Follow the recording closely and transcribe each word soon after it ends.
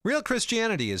Real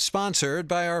Christianity is sponsored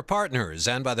by our partners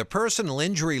and by the personal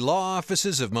injury law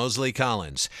offices of Mosley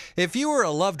Collins. If you or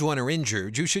a loved one are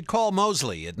injured, you should call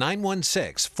Mosley at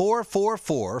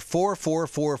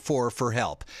 916-444-4444 for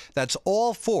help. That's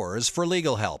all fours for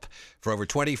legal help. For over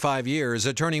 25 years,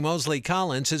 Attorney Mosley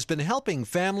Collins has been helping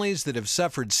families that have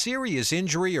suffered serious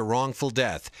injury or wrongful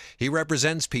death. He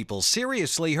represents people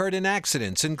seriously hurt in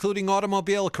accidents, including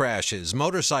automobile crashes,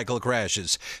 motorcycle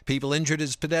crashes, people injured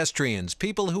as pedestrians,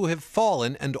 people who have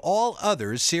fallen, and all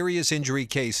other serious injury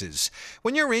cases.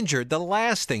 When you're injured, the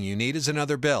last thing you need is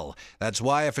another bill. That's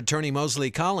why if Attorney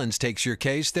Mosley Collins takes your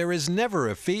case, there is never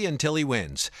a fee until he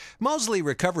wins. Mosley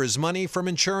recovers money from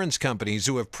insurance companies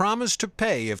who have promised to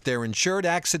pay if their insured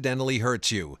accidentally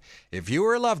hurts you. If you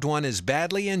or a loved one is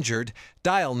badly injured,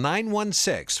 dial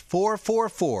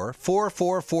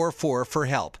 916-444-4444 for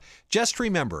help. Just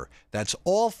remember, that's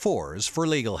all fours for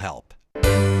legal help.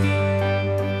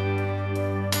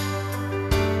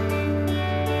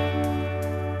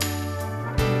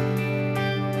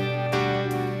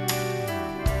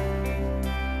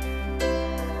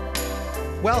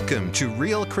 Welcome to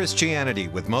Real Christianity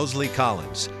with Mosley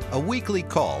Collins, a weekly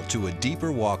call to a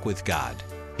deeper walk with God.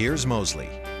 Here's Mosley.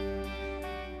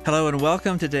 Hello and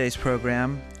welcome to today's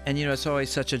program. And it's always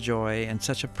such a joy and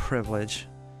such a privilege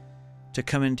to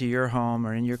come into your home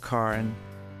or in your car and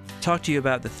talk to you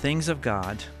about the things of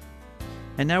God.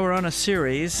 And now we're on a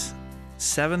series,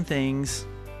 7 Things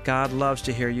God Loves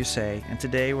to Hear You Say. And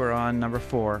today we're on number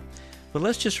 4. But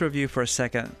let's just review for a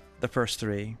second the first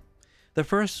 3. The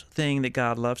first thing that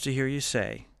God loves to hear you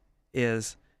say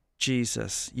is,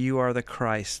 Jesus, you are the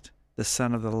Christ, the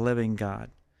Son of the living God.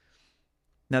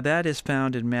 Now that is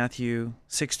found in Matthew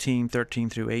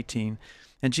 16:13 through 18.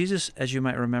 And Jesus, as you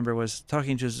might remember, was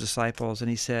talking to his disciples, and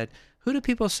he said, who do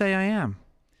people say I am?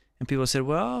 And people said,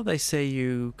 well, they say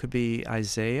you could be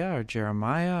Isaiah or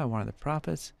Jeremiah or one of the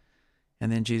prophets.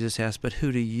 And then Jesus asked, but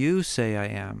who do you say I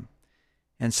am?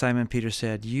 And Simon Peter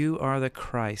said, you are the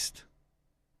Christ,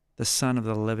 the Son of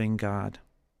the living God.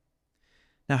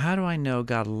 Now, how do I know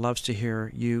God loves to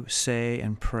hear you say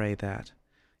and pray that?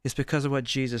 It's because of what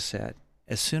Jesus said.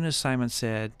 As soon as Simon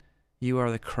said, you are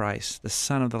the Christ, the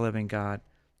Son of the living God,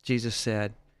 Jesus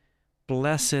said,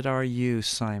 blessed are you,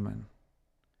 Simon,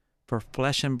 for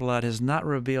flesh and blood has not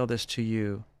revealed this to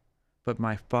you, but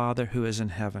my Father who is in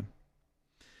heaven.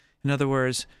 In other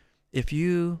words, if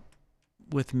you,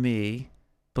 with me,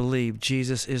 believe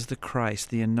Jesus is the Christ,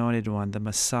 the anointed one, the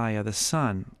Messiah, the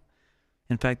Son,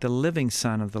 in fact, the living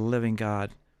Son of the living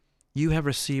God, you have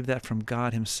received that from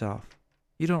God himself.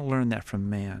 You don't learn that from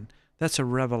man. That's a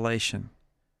revelation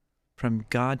from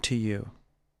God to you.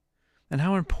 And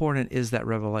how important is that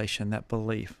revelation, that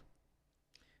belief?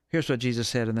 Here's what Jesus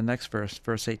said in the next verse,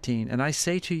 verse 18. And I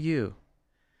say to you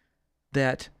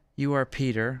that you are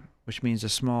Peter, which means a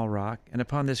small rock, and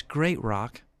upon this great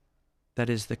rock, that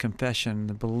is the confession,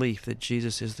 the belief that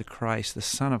Jesus is the Christ, the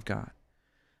Son of God.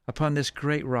 Upon this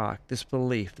great rock, this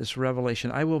belief, this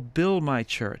revelation, I will build my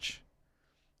church,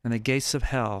 and the gates of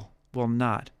hell will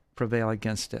not prevail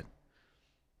against it.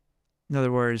 In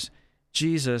other words,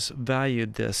 Jesus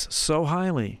valued this so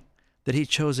highly that he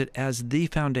chose it as the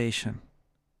foundation,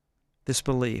 this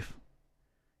belief.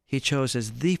 He chose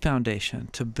as the foundation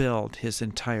to build his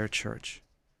entire church.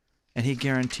 And he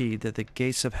guaranteed that the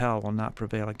gates of hell will not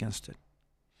prevail against it.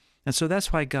 And so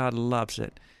that's why God loves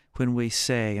it when we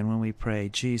say and when we pray,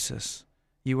 Jesus,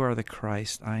 you are the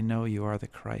Christ. I know you are the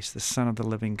Christ, the Son of the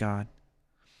living God.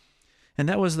 And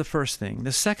that was the first thing.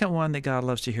 The second one that God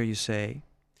loves to hear you say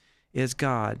is,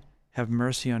 God, have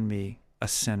mercy on me, a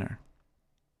sinner.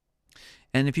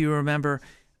 And if you remember,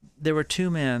 there were 2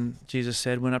 men, Jesus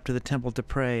said, went up to the temple to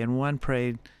pray, and one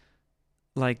prayed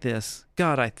like this,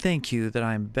 God, I thank you that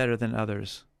I am better than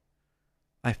others.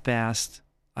 I fast,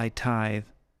 I tithe,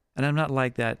 and I'm not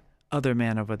like that other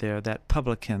man over there, that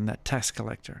publican, that tax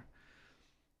collector.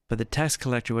 But the tax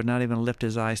collector would not even lift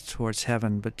his eyes towards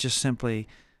heaven, but just simply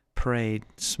prayed,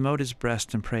 smote his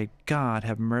breast and prayed, God,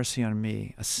 have mercy on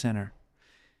me, a sinner.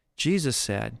 Jesus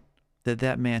said that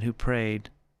that man who prayed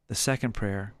the second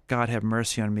prayer, God, have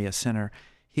mercy on me, a sinner,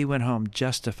 he went home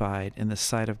justified in the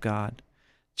sight of God.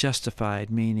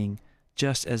 Justified meaning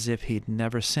just as if he'd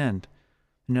never sinned.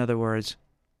 In other words,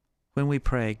 when we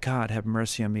pray, God, have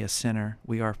mercy on me, a sinner,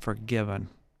 we are forgiven.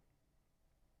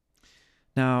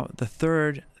 Now, the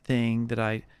third thing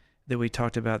that we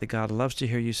talked about that God loves to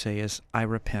hear you say is, I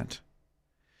repent.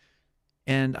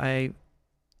 And I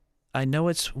know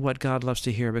it's what God loves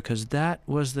to hear because that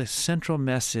was the central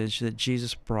message that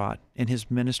Jesus brought in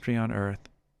his ministry on earth.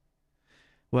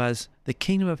 Was the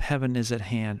kingdom of heaven is at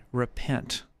hand.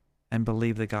 Repent and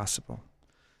believe the gospel.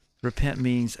 Repent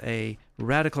means a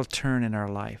radical turn in our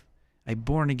life, a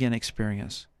born-again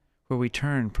experience where we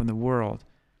turn from the world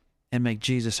and make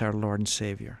Jesus our Lord and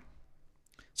Savior.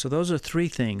 So those are three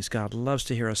things God loves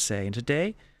to hear us say. And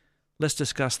today, let's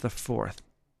discuss the fourth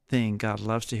thing God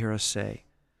loves to hear us say.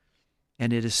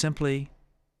 And it is simply,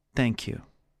 thank you.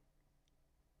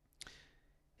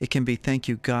 It can be thank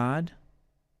you, God,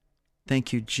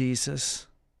 thank you, Jesus,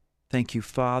 thank you,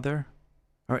 Father,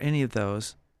 or any of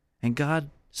those. And God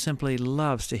simply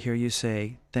loves to hear you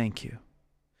say thank you.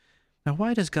 Now,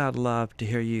 why does God love to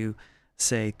hear you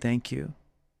say thank you?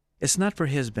 It's not for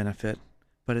His benefit,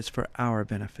 but it's for our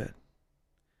benefit.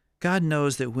 God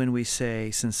knows that when we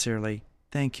say sincerely,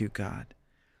 thank you, God,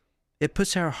 it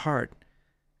puts our heart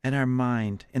and our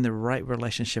mind in the right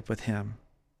relationship with Him.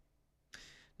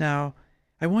 Now,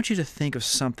 I want you to think of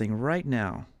something right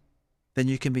now that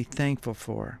you can be thankful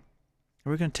for.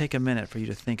 We're going to take a minute for you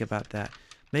to think about that.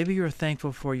 Maybe you're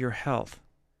thankful for your health,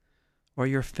 or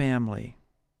your family,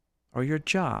 or your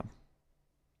job,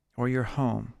 or your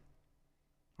home,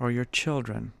 or your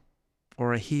children,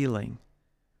 or a healing,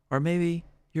 or maybe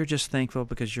you're just thankful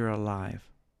because you're alive.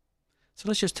 So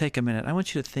let's just take a minute. I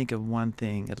want you to think of one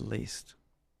thing at least.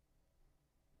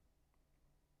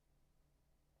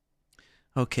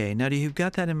 Okay, now do you've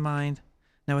got that in mind?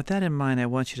 Now with that in mind, I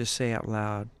want you to say out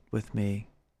loud with me,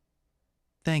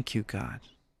 thank you, God.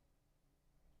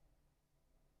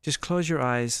 Just close your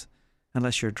eyes,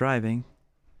 unless you're driving,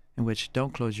 in which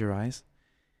don't close your eyes,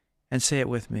 and say it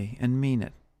with me and mean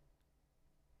it.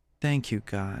 Thank you,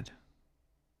 God.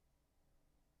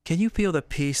 Can you feel the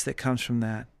peace that comes from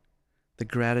that? The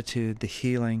gratitude, the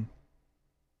healing?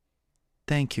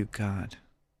 Thank you, God.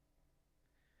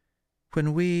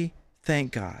 When we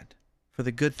thank God for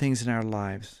the good things in our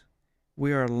lives,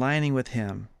 we are aligning with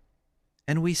Him,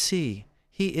 and we see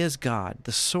He is God,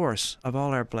 the source of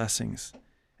all our blessings,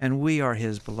 and we are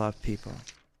His beloved people.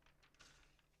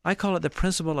 I call it the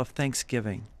principle of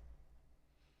thanksgiving.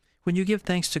 When you give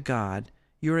thanks to God,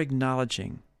 you're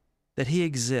acknowledging that He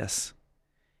exists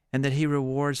and that He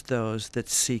rewards those that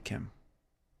seek Him.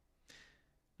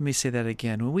 Let me say that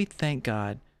again. When we thank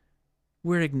God,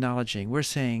 we're acknowledging, we're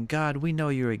saying, God, we know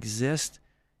you exist,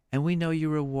 and we know you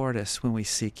reward us when we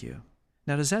seek you.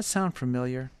 Now, does that sound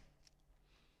familiar?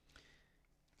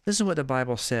 This is what the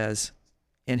Bible says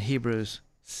in Hebrews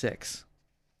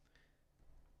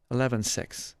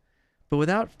 11:6. But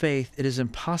without faith it is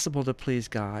impossible to please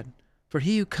God, for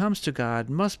he who comes to God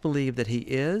must believe that He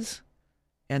is,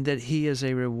 and that He is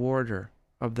a rewarder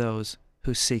of those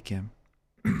who seek Him.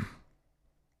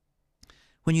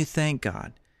 When you thank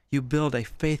God, you build a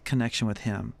faith connection with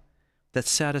Him that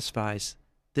satisfies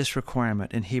this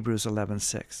requirement in Hebrews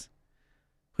 11:6.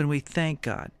 When we thank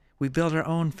God, we build our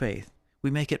own faith, we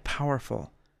make it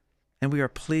powerful, and we are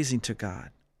pleasing to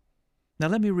God. Now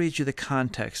let me read you the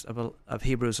context of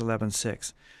Hebrews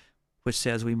 11:6, which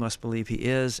says we must believe He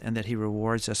is and that He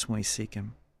rewards us when we seek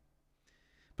Him.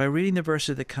 By reading the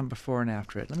verses that come before and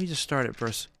after it, let me just start at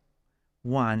verse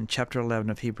 1, chapter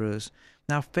 11 of Hebrews.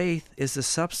 Now faith is the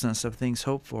substance of things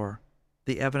hoped for,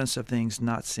 the evidence of things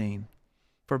not seen.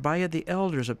 For by it the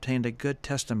elders obtained a good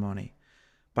testimony.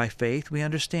 By faith we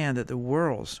understand that the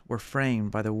worlds were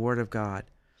framed by the word of God,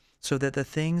 so that the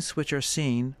things which are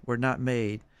seen were not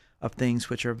made of things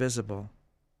which are visible.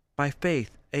 By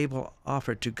faith Abel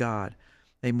offered to God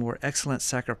a more excellent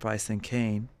sacrifice than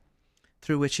Cain,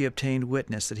 through which he obtained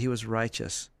witness that he was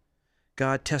righteous,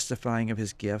 God testifying of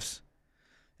his gifts,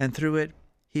 and through it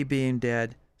he being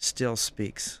dead still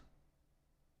speaks.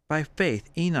 By faith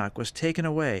Enoch was taken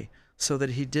away so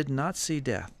that he did not see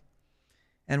death,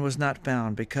 and was not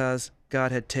found because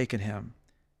God had taken him.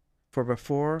 For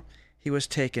before he was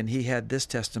taken he had this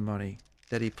testimony,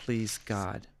 that he pleased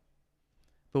God.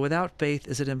 But without faith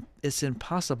it's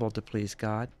impossible to please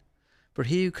God, for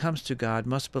he who comes to God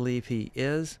must believe He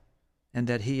is, and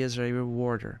that He is a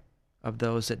rewarder of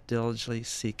those that diligently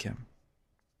seek Him.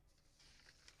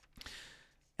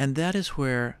 And that is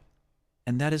why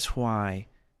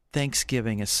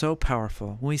thanksgiving is so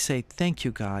powerful. When we say, thank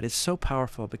you, God, it's so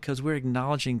powerful because we're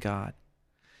acknowledging God,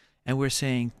 and we're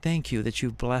saying, thank you that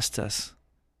you've blessed us.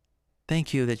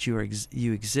 Thank you that you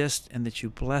exist and that you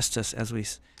blessed us as we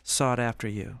sought after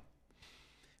you.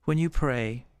 When you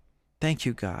pray, thank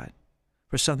you, God,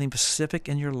 for something specific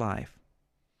in your life,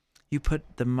 you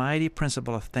put the mighty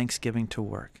principle of thanksgiving to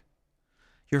work.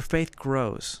 Your faith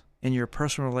grows in your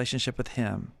personal relationship with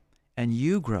Him, and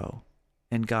you grow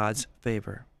in God's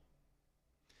favor.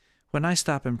 When I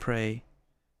stop and pray,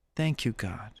 thank you,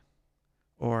 God,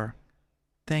 or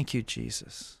thank you,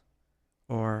 Jesus,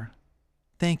 or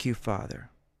thank you, Father,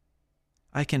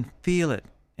 I can feel it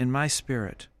in my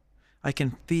spirit I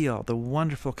can feel the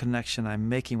wonderful connection I'm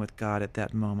making with God at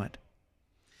that moment.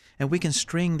 And we can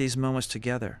string these moments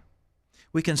together.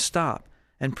 We can stop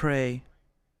and pray,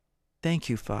 thank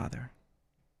you, Father.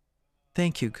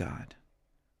 Thank you, God.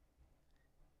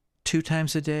 2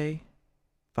 times a day,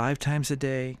 5 times a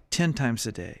day, 10 times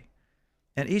a day.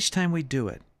 And each time we do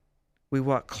it, we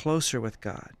walk closer with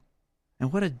God.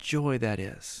 And what a joy that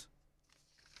is.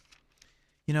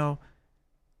 You know,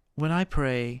 when I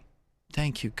pray,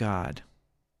 thank you, God,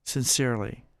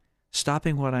 sincerely,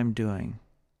 stopping what I'm doing,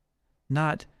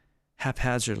 not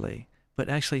haphazardly, but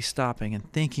actually stopping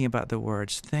and thinking about the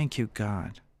words, thank you,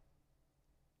 God.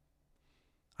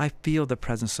 I feel the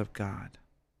presence of God.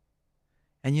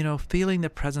 And you know, feeling the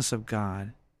presence of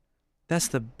God, that's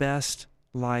the best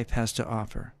life has to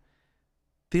offer.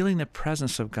 Feeling the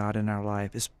presence of God in our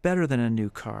life is better than a new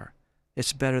car.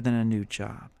 It's better than a new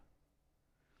job.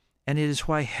 And it is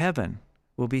why heaven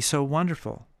will be so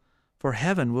wonderful, for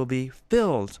heaven will be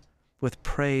filled with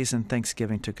praise and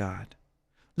thanksgiving to God.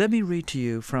 Let me read to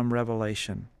you from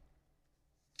Revelation.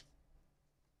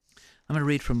 I'm going to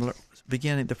read from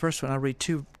beginning. The first one, I'll read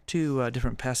two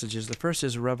different passages. The first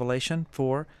is Revelation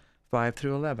 4, 5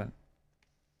 through 11.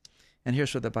 And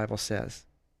here's what the Bible says.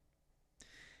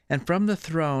 And from the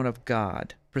throne of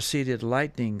God proceeded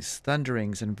lightnings,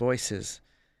 thunderings, and voices.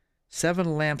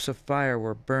 7 lamps of fire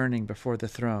were burning before the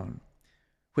throne,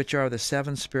 which are the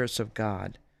 7 spirits of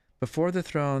God. Before the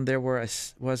throne there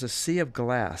was a sea of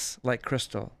glass like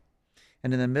crystal,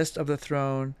 and in the midst of the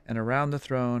throne and around the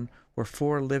throne were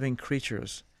 4 living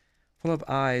creatures, full of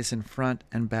eyes in front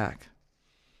and back.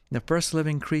 The first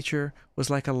living creature was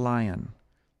like a lion.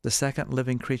 The second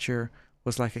living creature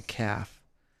was like a calf.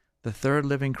 The third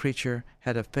living creature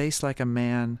had a face like a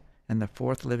man, and the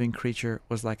fourth living creature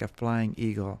was like a flying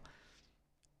eagle.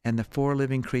 And the 4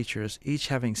 living creatures, each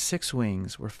having 6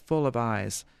 wings, were full of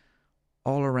eyes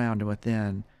all around and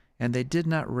within, and they did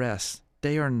not rest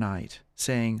day or night,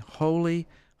 saying, Holy,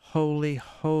 holy,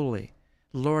 holy,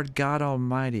 Lord God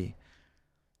Almighty,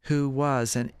 who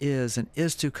was and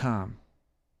is to come.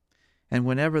 And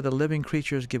whenever the living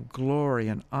creatures give glory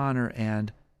and honor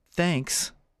and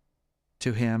thanks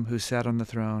to him who sat on the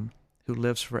throne, who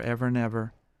lives forever and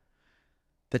ever,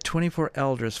 the 24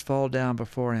 elders fall down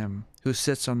before him who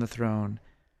sits on the throne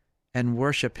and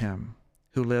worship him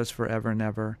who lives forever and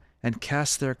ever, and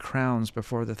cast their crowns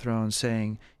before the throne,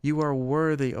 saying, You are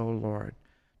worthy, O Lord,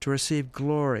 to receive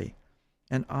glory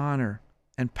and honor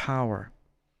and power.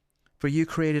 For you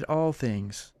created all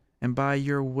things, and by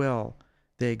your will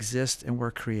they exist and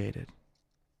were created.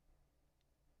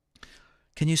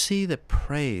 Can you see the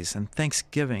praise and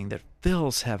thanksgiving that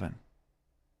fills heaven?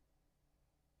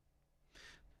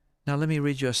 Now let me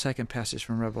read you a second passage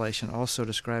from Revelation, also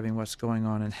describing what's going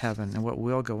on in heaven and what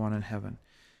will go on in heaven.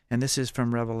 And this is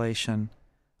from Revelation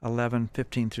 11,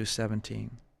 15 through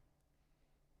 17.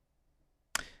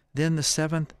 Then the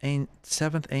seventh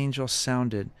angel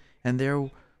sounded, and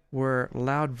there were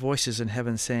loud voices in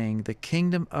heaven saying, The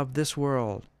kingdom of this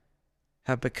world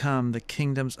have become the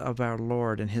kingdoms of our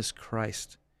Lord and his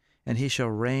Christ, and he shall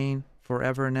reign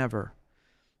forever and ever.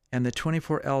 And the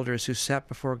 24 elders who sat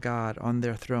before God on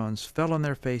their thrones fell on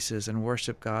their faces and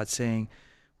worshipped God, saying,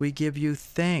 We give you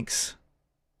thanks,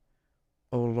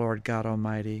 O Lord God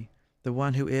Almighty, the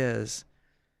one who is,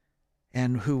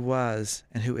 and who was,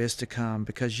 and who is to come,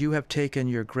 because you have taken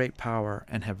your great power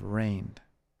and have reigned.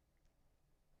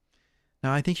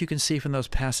 Now I think you can see from those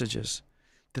passages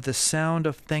that the sound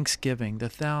of thanksgiving,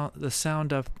 the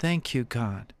sound of thank you,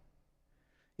 God,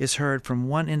 is heard from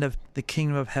one end of the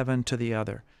kingdom of heaven to the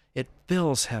other. It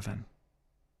fills heaven.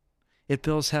 It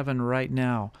fills heaven right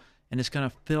now, and it's going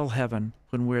to fill heaven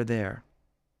when we're there.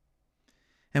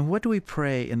 And what do we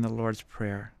pray in the Lord's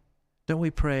Prayer? Don't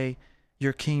we pray,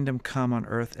 Your kingdom come on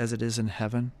earth as it is in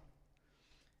heaven?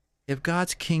 If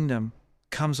God's kingdom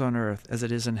comes on earth as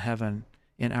it is in heaven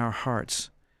in our hearts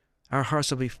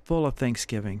will be full of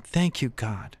thanksgiving. Thank you,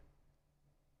 God.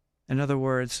 In other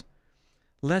words,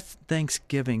 let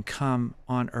thanksgiving come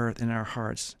on earth in our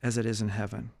hearts as it is in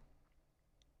heaven.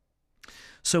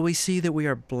 So we see that we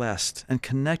are blessed and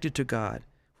connected to God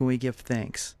when we give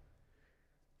thanks,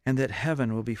 and that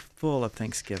heaven will be full of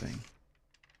thanksgiving.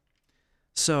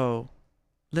 So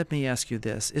let me ask you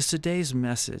this. Is today's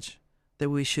message that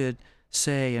we should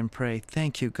say and pray,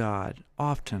 thank you, God,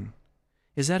 often?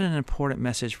 Is that an important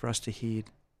message for us to heed?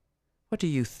 What do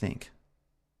you think?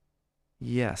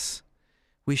 Yes,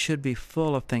 we should be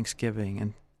full of thanksgiving,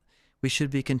 and we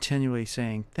should be continually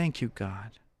saying, thank you,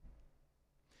 God.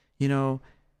 You know,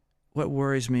 what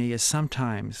worries me is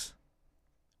sometimes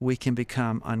we can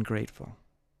become ungrateful,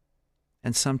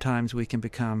 and sometimes we can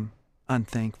become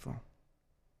unthankful.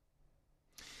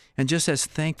 And just as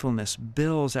thankfulness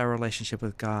builds our relationship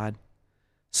with God,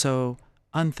 so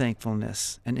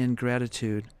unthankfulness and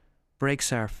ingratitude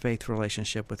breaks our faith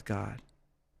relationship with God.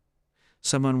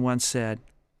 Someone once said,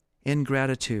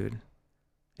 ingratitude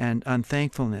and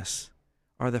unthankfulness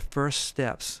are the first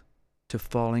steps to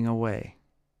falling away.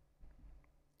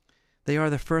 They are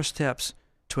the first steps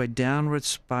to a downward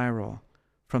spiral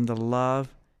from the love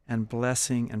and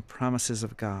blessing and promises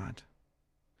of God.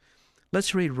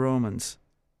 Let's read Romans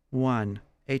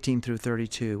 1:18 through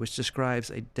 32, which describes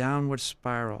a downward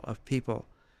spiral of people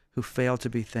who fail to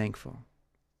be thankful.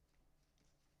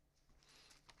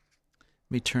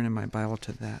 Let me turn in my Bible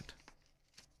to that.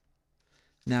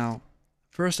 Now,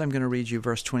 first I'm going to read you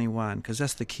verse 21, because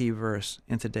that's the key verse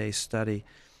in today's study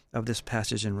of this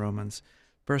passage in Romans.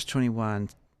 Verse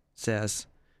 21 says,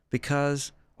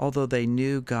 because although they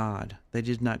knew God, they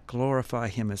did not glorify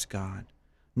him as God,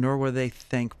 nor were they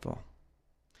thankful,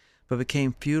 but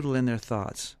became futile in their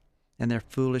thoughts, and their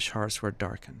foolish hearts were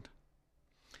darkened.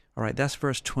 All right, that's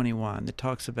verse 21 that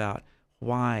talks about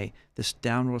why this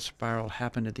downward spiral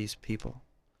happened to these people.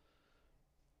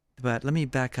 But let me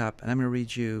back up, and I'm going to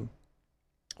read you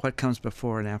what comes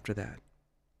before and after that,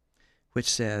 which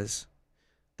says,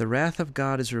 the wrath of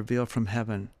God is revealed from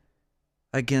heaven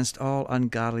against all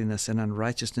ungodliness and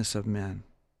unrighteousness of men.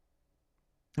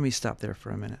 Let me stop there for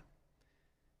a minute.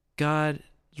 God's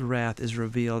wrath is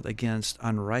revealed against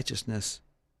unrighteousness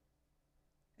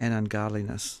and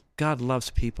ungodliness. God loves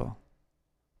people,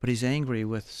 but he's angry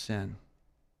with sin.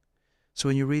 So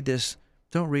when you read this,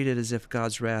 don't read it as if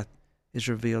God's wrath is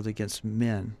revealed against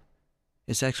men.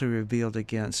 It's actually revealed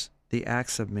against the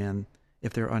acts of men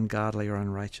if they're ungodly or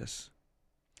unrighteous.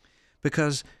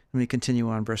 Because, let me continue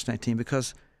on, verse 19,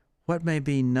 because what may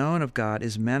be known of God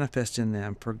is manifest in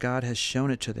them, for God has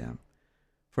shown it to them.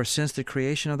 For since the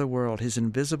creation of the world, his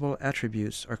invisible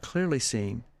attributes are clearly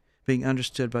seen, being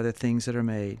understood by the things that are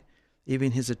made,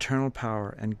 even his eternal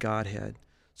power and Godhead,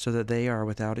 so that they are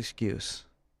without excuse.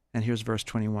 And here's verse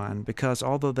 21, because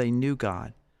although they knew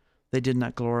God, they did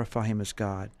not glorify him as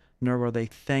God, nor were they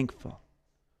thankful,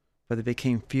 but they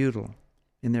became futile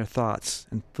in their thoughts,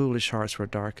 and foolish hearts were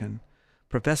darkened.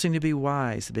 Professing to be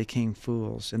wise, they became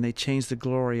fools, and they changed the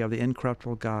glory of the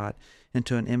incorruptible God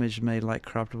into an image made like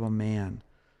corruptible man,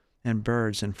 and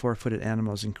birds, and four-footed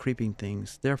animals, and creeping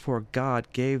things. Therefore God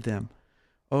gave them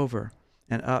over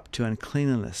and up to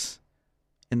uncleanness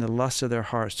in the lust of their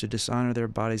hearts, to dishonor their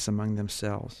bodies among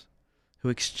themselves, who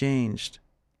exchanged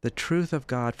the truth of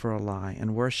God for a lie,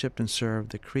 and worshipped and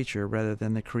served the creature rather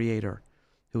than the Creator,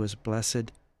 who is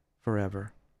blessed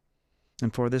forever.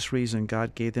 And for this reason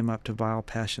God gave them up to vile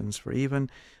passions, for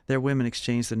even their women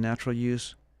exchanged the natural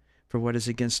use for what is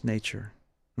against nature.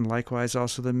 And likewise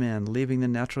also the men, leaving the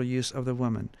natural use of the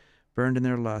woman, burned in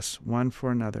their lusts one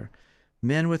for another,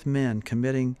 men with men,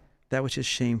 committing that which is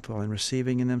shameful, and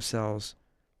receiving in themselves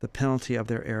the penalty of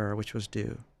their error which was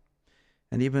due.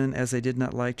 And even as they did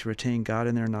not like to retain God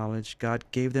in their knowledge, God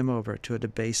gave them over to a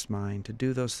debased mind, to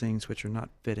do those things which are not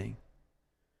fitting.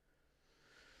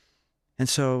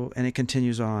 And it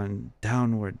continues on,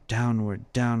 downward,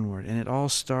 downward, downward. And it all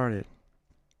started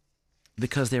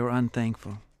because they were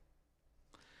unthankful.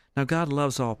 Now, God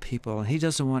loves all people, and he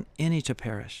doesn't want any to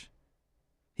perish.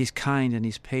 He's kind and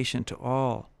he's patient to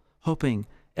all, hoping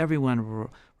everyone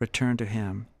will return to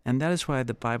him. And that is why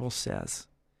the Bible says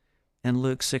in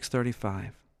Luke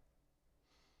 6:35,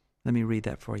 let me read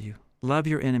that for you. Love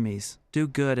your enemies, do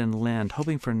good and lend,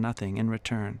 hoping for nothing in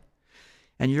return.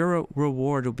 And your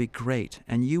reward will be great,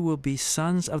 and you will be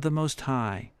sons of the Most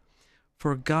High,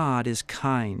 for God is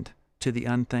kind to the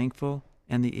unthankful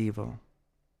and the evil.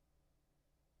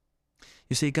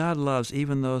 You see, God loves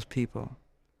even those people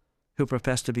who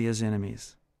profess to be his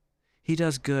enemies. He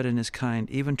does good and is kind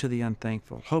even to the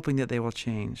unthankful, hoping that they will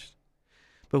change.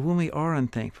 But when we are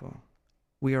unthankful,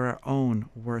 we are our own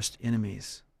worst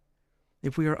enemies.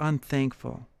 If we are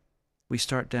unthankful, we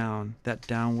start down that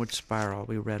downward spiral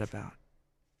we read about.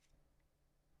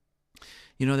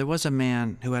 You know, there was a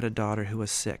man who had a daughter who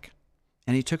was sick,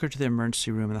 and he took her to the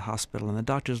emergency room in the hospital, and the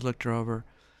doctors looked her over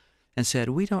and said,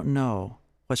 we don't know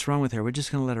what's wrong with her. We're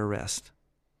just going to let her rest.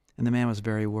 And the man was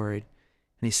very worried,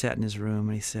 and he sat in his room,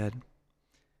 and he said,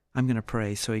 I'm going to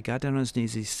pray. So he got down on his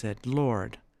knees. He said,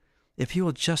 Lord, if you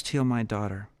will just heal my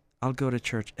daughter, I'll go to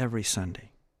church every Sunday.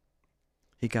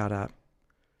 He got up.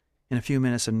 In a few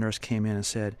minutes, a nurse came in and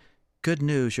said, good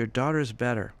news, your daughter is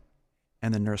better.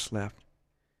 And the nurse left.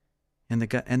 And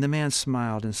the man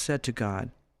smiled and said to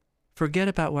God, forget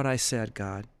about what I said,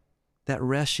 God. That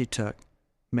rest she took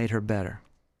made her better.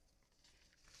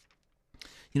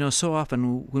 You know, so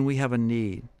often when we have a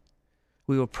need,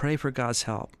 we will pray for God's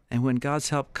help, And when God's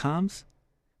help comes,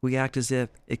 we act as if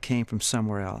it came from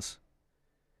somewhere else.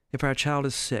 If our child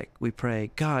is sick, we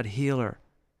pray, God, heal her.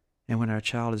 And when our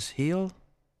child is healed,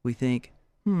 we think,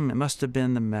 it must have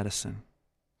been the medicine.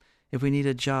 If we need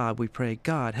a job, we pray,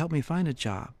 God, help me find a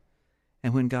job.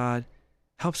 And when God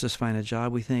helps us find a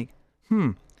job, we think,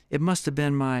 it must have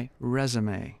been my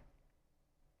resume.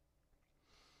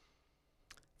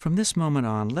 From this moment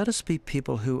on, let us be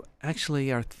people who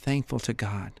actually are thankful to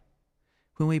God.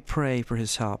 When we pray for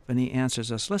his help and he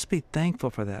answers us, let's be thankful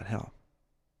for that help.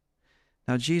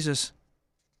 Now, Jesus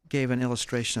gave an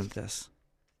illustration of this,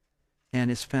 and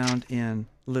it's found in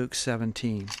Luke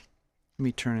 17. Let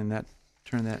me turn that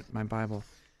my Bible.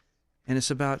 And it's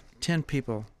about 10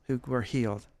 people who were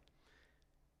healed.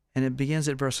 And it begins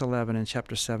at verse 11 in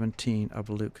chapter 17 of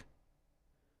Luke.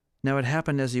 Now it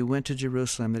happened as he went to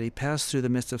Jerusalem that he passed through the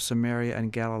midst of Samaria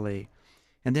and Galilee.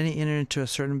 And then he entered into a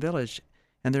certain village,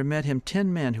 and there met him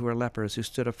 10 men who were lepers, who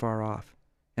stood afar off.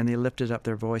 And they lifted up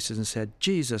their voices and said,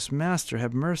 Jesus, Master,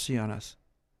 have mercy on us.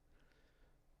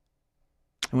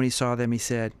 And when he saw them, he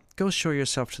said, Go show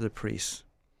yourself to the priests.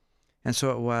 And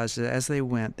so it was that as they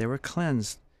went, they were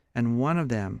cleansed. And one of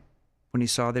them, when he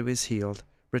saw that he was healed,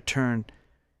 returned,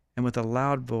 and with a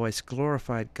loud voice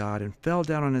glorified God, and fell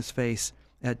down on his face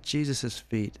at Jesus'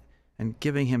 feet, and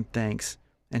giving him thanks.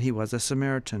 And he was a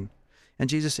Samaritan. And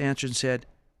Jesus answered and said,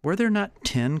 Were there not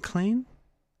 10 clean?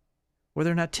 Were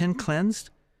there not 10 cleansed?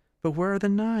 But where are the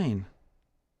 9?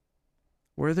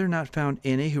 Were there not found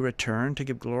any who returned to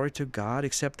give glory to God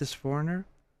except this foreigner?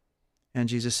 And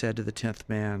Jesus said to the 10th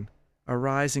man,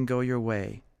 Arise and go your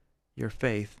way. Your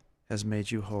faith has made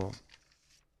you whole.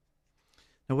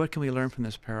 Now, what can we learn from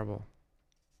this parable?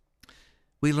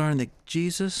 We learn that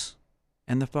Jesus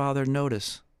and the Father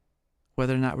notice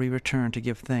whether or not we return to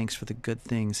give thanks for the good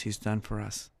things he's done for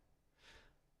us.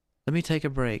 Let me take a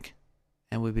break,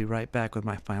 and we'll be right back with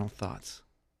my final thoughts.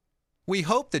 We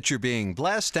hope that you're being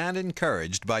blessed and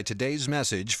encouraged by today's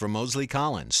message from Mosley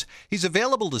Collins. He's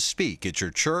available to speak at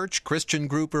your church, Christian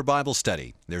group, or Bible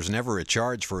study. There's never a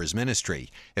charge for his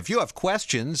ministry. If you have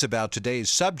questions about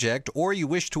today's subject, or you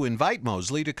wish to invite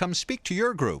Mosley to come speak to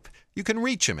your group, you can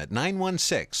reach him at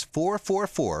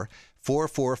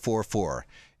 916-444-4444.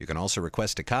 You can also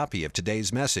request a copy of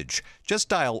today's message. Just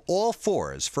dial all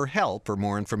 4s for help or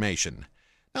more information.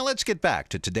 Now let's get back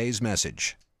to today's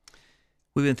message.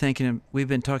 We've been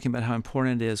talking about how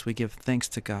important it is we give thanks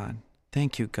to God.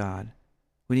 Thank you, God.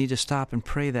 We need to stop and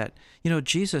pray that.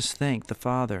 Jesus thanked the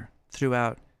Father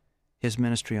throughout his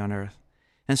ministry on earth.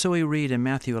 And so we read in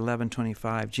Matthew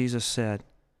 11:25, Jesus said,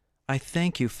 I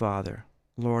thank you, Father,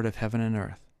 Lord of heaven and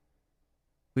earth.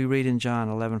 We read in John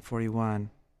 11:41,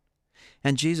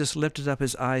 and Jesus lifted up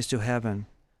his eyes to heaven.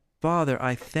 Father,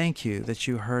 I thank you that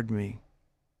you heard me,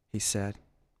 he said.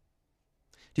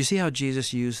 Do you see how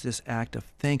Jesus used this act of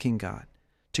thanking God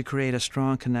to create a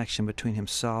strong connection between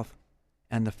himself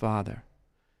and the Father?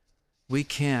 We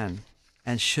can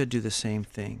and should do the same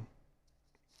thing.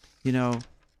 If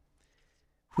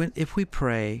we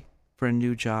pray for a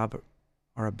new job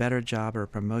or a better job or a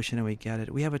promotion and we get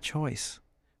it, we have a choice.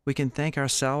 We can thank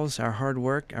ourselves, our hard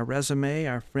work, our resume,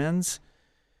 our friends,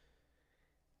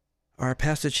 our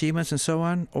past achievements and so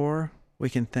on, or we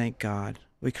can thank God.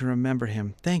 We can remember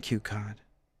him. Thank you, God.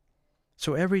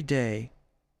 So every day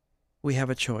we have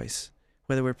a choice,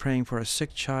 whether we're praying for a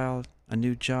sick child, a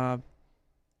new job,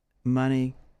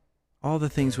 money, all the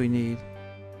things we need.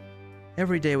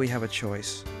 Every day we have a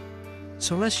choice.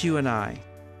 So let's you and I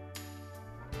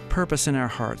purpose in our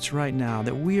hearts right now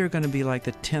that we are going to be like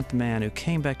the 10th man who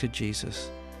came back to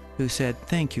Jesus, who said,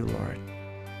 Thank you, Lord.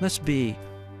 Let's be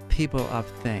people of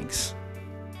thanks.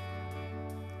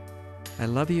 I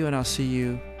love you, and I'll see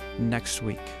you next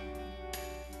week.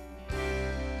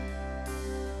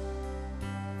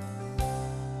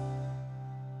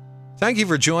 Thank you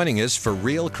for joining us for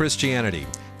Real Christianity.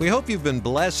 We hope you've been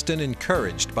blessed and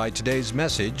encouraged by today's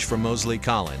message from Mosley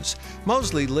Collins.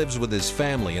 Mosley lives with his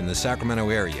family in the Sacramento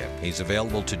area. He's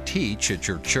available to teach at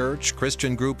your church,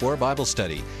 Christian group, or Bible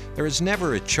study. There is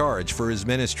never a charge for his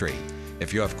ministry.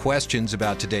 If you have questions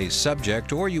about today's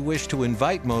subject, or you wish to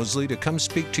invite Mosley to come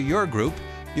speak to your group,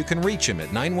 you can reach him at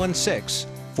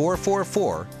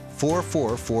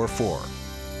 916-444-4444.